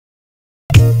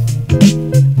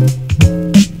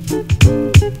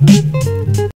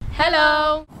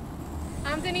Hello!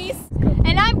 I'm Denise.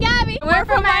 And I'm Gabby. We're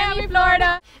from Miami,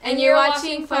 Florida. And you're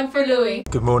watching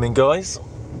FunForLouis. Good morning, guys.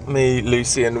 Me,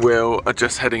 Lucy and Will are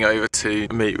just heading over to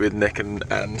meet with Nick and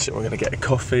Ange. We're going to get a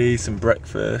coffee, some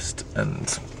breakfast, and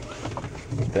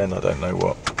then I don't know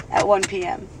what. At 1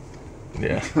 p.m.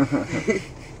 Yeah.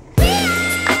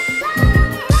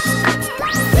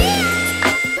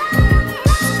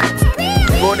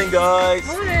 Morning, guys.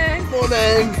 Morning.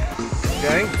 Morning.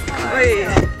 Going?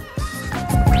 Wait.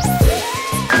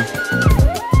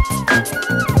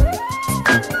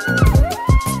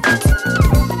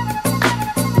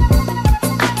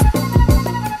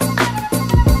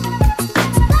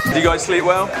 Did you guys sleep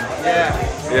well?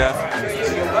 Yeah.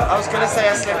 Yeah. I was gonna say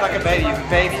I slept like a baby.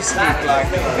 Babies sleep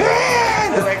like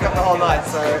they wake up the whole night,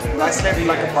 so I slept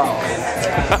like a mouse.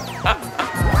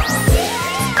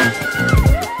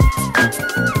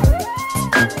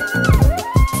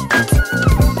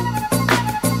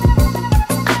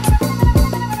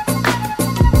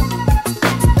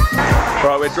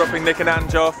 Right, we're dropping Nick and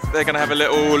Ange off. They're gonna have a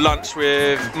little lunch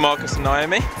with Marcus and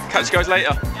Naomi. Catch you guys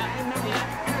later.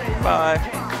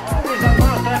 Bye.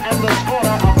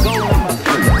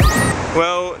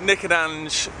 Well, Nick and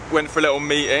Ange went for a little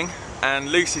meeting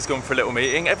and Lucy's gone for a little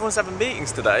meeting. Everyone's having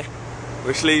meetings today,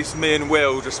 which leaves me and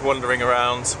Will just wandering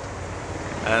around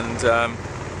and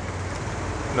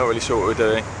not really sure what we're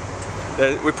doing.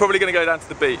 We're probably going to go down to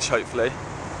the beach, hopefully.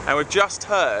 And we've just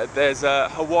heard there's a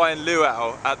Hawaiian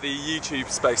luau at the YouTube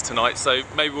space tonight, so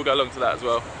maybe we'll go along to that as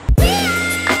well.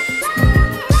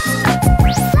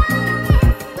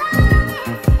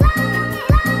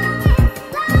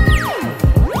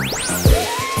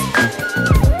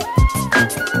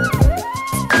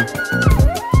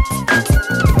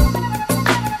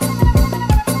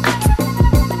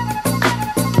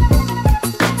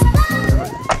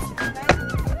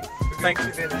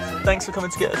 Thanks for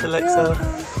coming to get us, Alexa.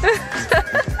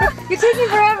 Yeah. You're taking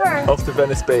forever. Off to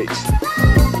Venice Beach.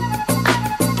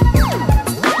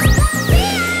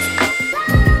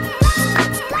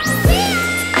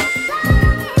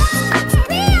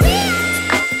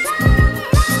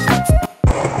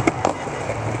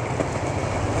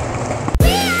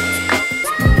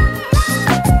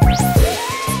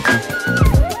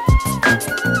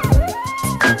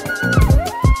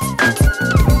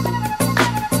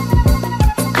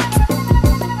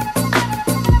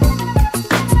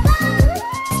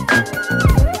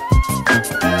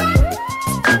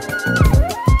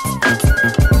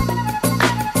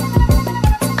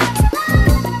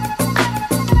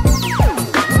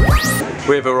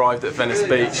 We've arrived at Venice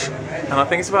Beach and I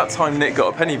think it's about time Nick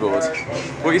got a pennyboard.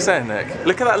 What are you saying, Nick?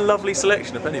 Look at that lovely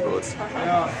selection of pennyboards.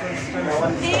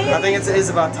 I think it is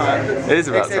about time. It is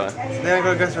about time. Then I'm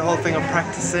going to go through the whole thing of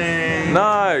practicing.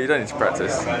 No, you don't need to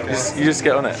practice. You just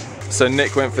get on it. So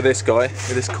Nick went for this guy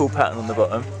with this cool pattern on the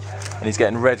bottom and he's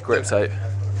getting red grip tape.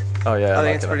 Oh yeah, I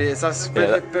think it's pretty, it's a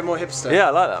bit more hipster. Yeah,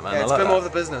 I like that, man. Yeah, it's I like a bit more that.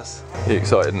 of the business. You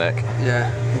excited, Nick?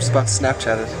 Yeah, I'm just about to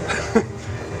Snapchat it.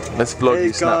 Let's vlog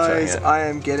you Snapchatting guys, it. I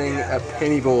am getting a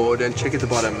pennyboard and check at the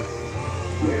bottom.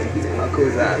 How cool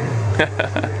is that?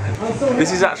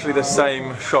 This is actually the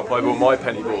same shop I bought my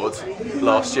pennyboard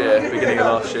last year, beginning of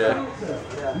last year.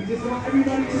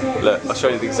 Look, I'll show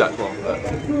you the exact one.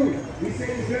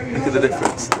 Look at the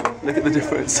difference. Look at the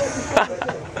difference.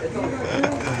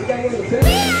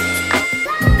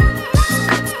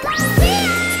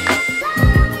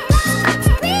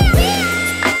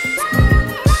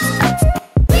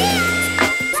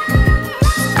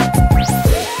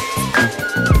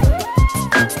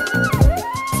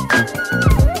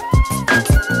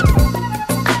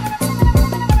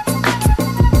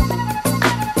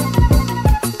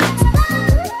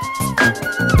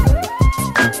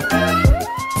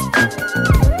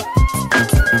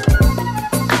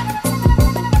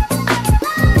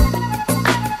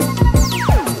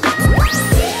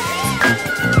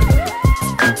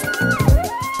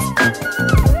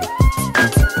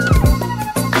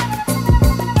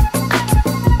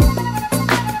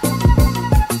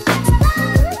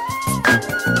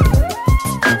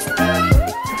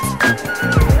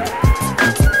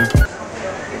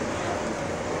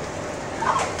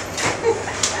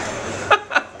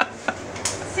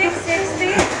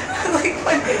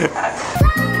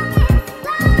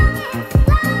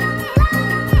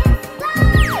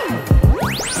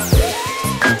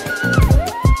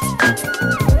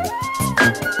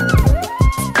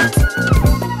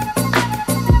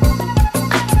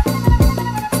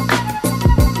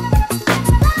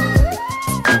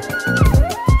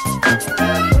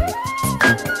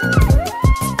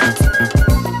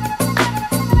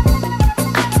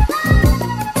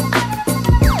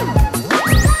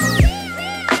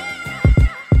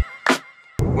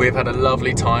 We've had a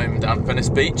lovely time down at Venice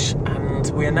Beach, and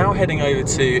we are now heading over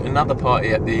to another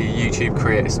party at the YouTube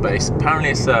Creator Space.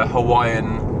 Apparently it's a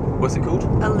Hawaiian, what's it called?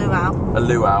 A luau. A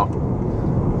luau.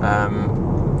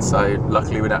 So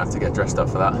luckily we don't have to get dressed up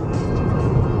for that.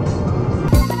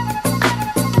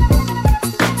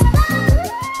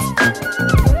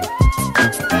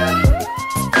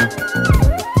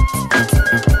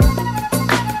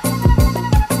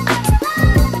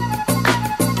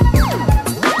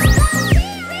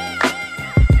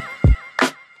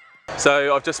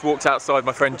 So I've just walked outside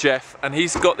my friend Jeff, and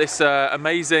he's got this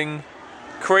amazing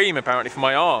cream apparently for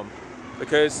my arm,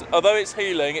 because although it's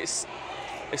healing, it's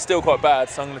still quite bad,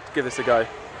 so I'm going to give this a go.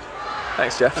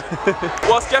 Thanks, Jeff.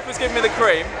 Whilst Jeff was giving me the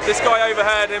cream, this guy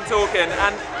overheard him talking,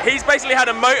 and he's basically had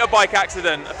a motorbike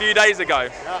accident a few days ago,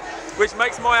 which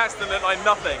makes my accident look like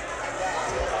nothing.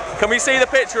 Can we see the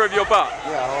picture of your butt?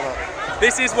 Yeah, hold up.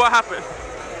 This is what happened.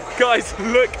 Guys,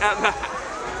 look at that.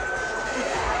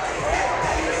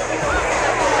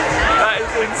 That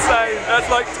is insane. That's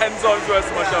like 10 times worse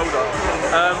than my shoulder.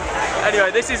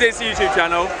 Anyway, this is his YouTube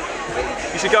channel.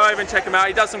 You should go over and check him out.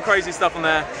 He does some crazy stuff on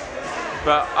there.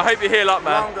 But I hope you heal up,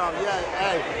 man. Long gone, yeah.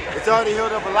 Hey, it's already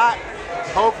healed up a lot.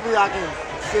 Hopefully I can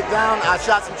sit down. I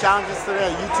shot some challenges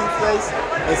today at YouTube Place.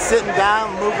 And sitting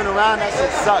down, moving around, that shit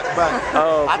sucked. But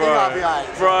I think I'll be alright.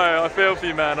 Bro, I feel for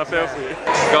you, man. I feel for you.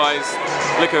 Guys,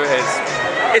 look who it is.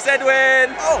 It's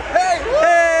Edwin! Oh, hey!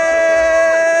 Hey!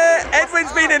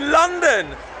 Edwin's been in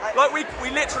London! Like we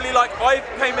literally, like, I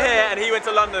came here and he went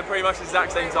to London pretty much the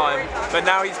exact same time. But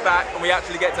now he's back and we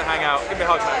actually get to hang out. Give me a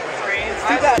hug, man.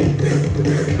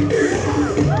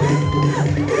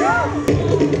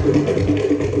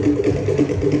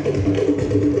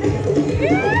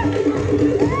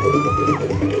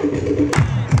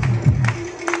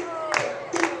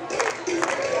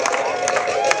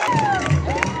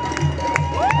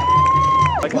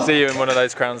 I can see you in one of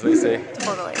those crowns, Lucy.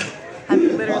 Totally.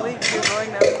 I'm literally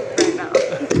Googling them right now.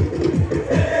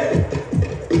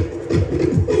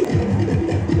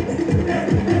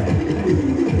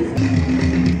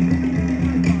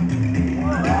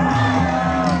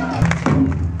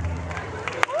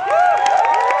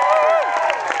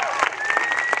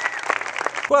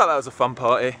 Well, that was a fun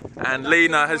party. And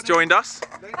Lena has joined us.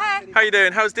 Hi. How you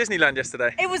doing? How was Disneyland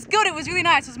yesterday? It was good. It was really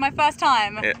nice. It was my first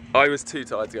time. Yeah, I was too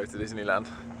tired to go to Disneyland,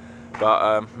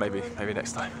 but maybe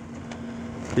next time.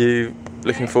 You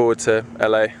looking forward to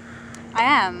LA? I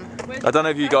am. I don't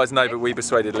know if you guys know, but we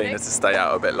persuaded Lena to stay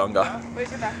out a bit longer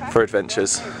for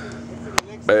adventures.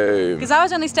 Boom. Because I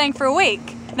was only staying for a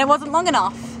week and it wasn't long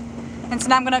enough. And so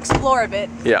now I'm going to explore a bit.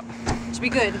 Yeah. Should be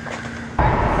good.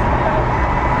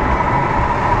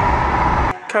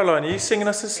 Caroline, are you singing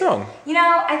us a song? You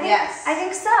know, I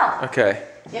think so. Okay.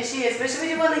 Yes, she is. Especially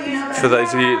when you want to, you know. For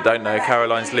those of you that don't know,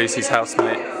 Caroline's Lucy's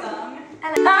housemate.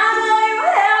 I know you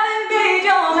haven't made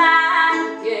your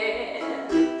mind yet,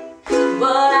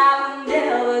 but I would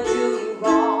never do you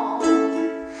wrong.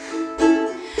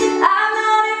 I've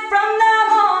known it from the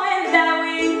moment that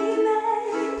we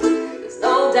met. There's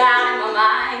no doubt in my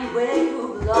mind where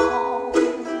you belong.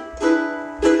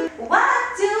 Why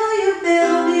do you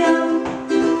build me up?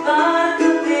 But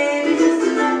baby, just to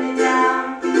let me down.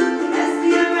 Mess me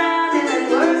around and then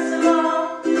worst of all,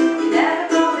 you never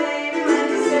go, baby, when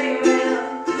you say you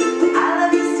will. I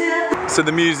love you still. So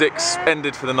the music's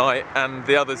ended for the night and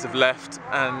the others have left,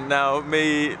 and now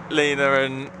me, Lena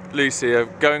and Lucy are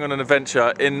going on an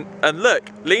adventure in, and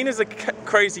look, Lena's a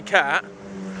crazy cat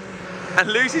and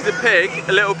Lucy's a pig,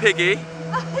 a little piggy.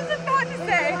 I was about to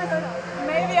say,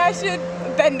 maybe I should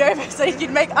bend over so you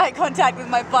can make eye contact with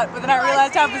my butt, but then I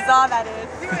realised how bizarre that is.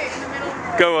 Do it in the middle of the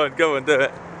road. Go on, do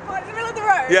it. Oh, in the middle of the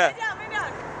road? Yeah. Bend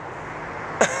down.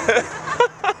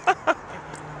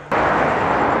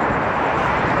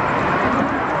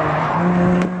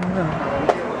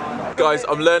 Guys,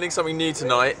 I'm learning something new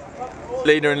tonight.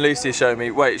 Lena and Lucy are showing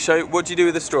me. Wait, what do you do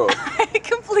with a straw? I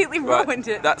completely ruined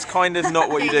it. That's kind of not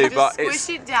what you do, but squish it's...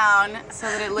 it down so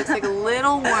that it looks like a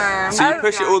little worm. So you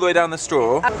push it all the way down the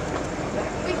straw.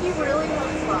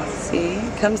 See,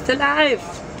 comes to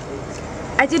life.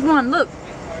 I did one, look.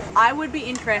 I would be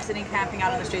interested in camping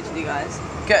out on the streets with you guys.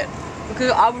 Good.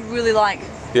 Because I would really like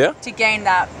to gain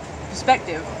that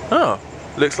perspective. Oh,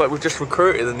 looks like we've just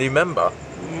recruited a new member.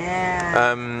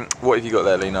 Yeah. What have you got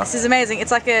there, Lena? This is amazing.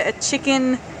 It's like a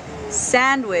chicken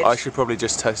sandwich. I should probably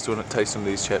just taste one of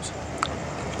these chips.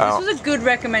 This was a good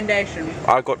recommendation.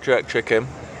 I got jerk chicken,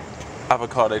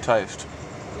 avocado toast.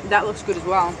 That looks good as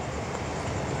well.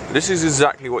 This is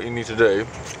exactly what you need to do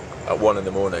at 1 in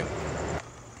the morning.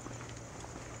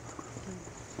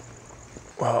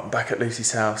 Well, I'm back at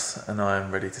Lucy's house and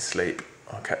I'm ready to sleep.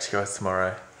 I'll catch you guys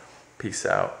tomorrow. Peace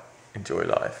out, enjoy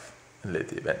life, and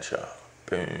live the adventure.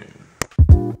 Boom.